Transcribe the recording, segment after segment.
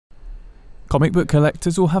Comic book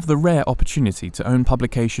collectors will have the rare opportunity to own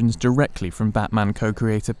publications directly from Batman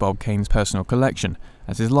co-creator Bob Kane's personal collection,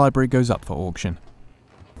 as his library goes up for auction.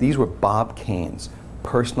 These were Bob Kane's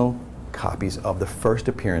personal copies of the first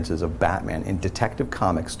appearances of Batman in Detective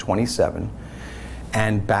Comics 27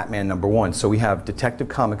 and Batman #1. So we have Detective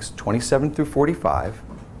Comics 27 through 45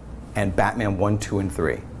 and Batman 1, 2, and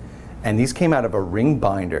 3. And these came out of a ring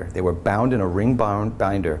binder. They were bound in a ring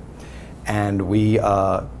binder. And we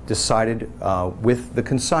decided with the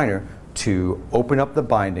consignor to open up the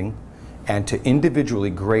binding and to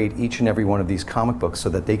individually grade each and every one of these comic books so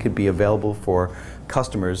that they could be available for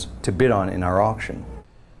customers to bid on in our auction.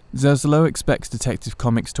 Zerzalo expects Detective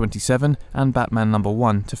Comics 27 and Batman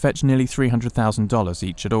 #1 to fetch nearly $300,000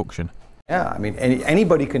 each at auction. Yeah, I mean,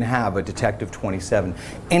 anybody can have a Detective 27,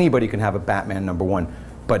 anybody can have a Batman #1,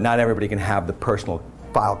 but not everybody can have the personal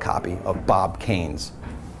file copy of Bob Kane's.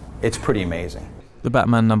 It's pretty amazing. The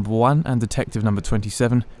Batman #1 and Detective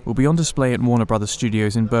 #27 will be on display at Warner Brothers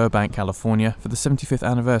Studios in Burbank, California for the 75th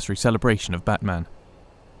anniversary celebration of Batman.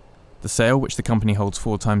 The sale, which the company holds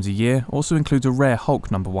 4 times a year, also includes a rare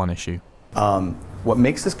Hulk #1 issue. What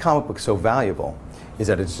makes this comic book so valuable is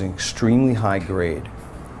that it's an extremely high grade.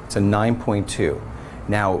 It's a 9.2.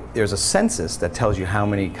 Now, there's a census that tells you how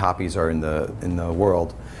many copies are in the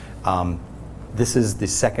world. This is the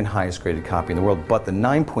second highest graded copy in the world, but the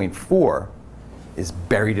 9.4 is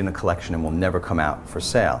buried in a collection and will never come out for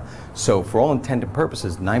sale. So for all intent and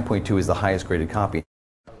purposes, 9.2 is the highest graded copy.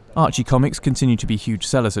 Archie comics continue to be huge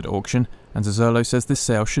sellers at auction, and Zerzalo says this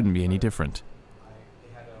sale shouldn't be any different.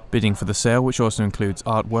 Bidding for the sale, which also includes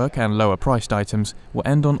artwork and lower priced items, will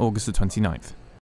end on August the 29th.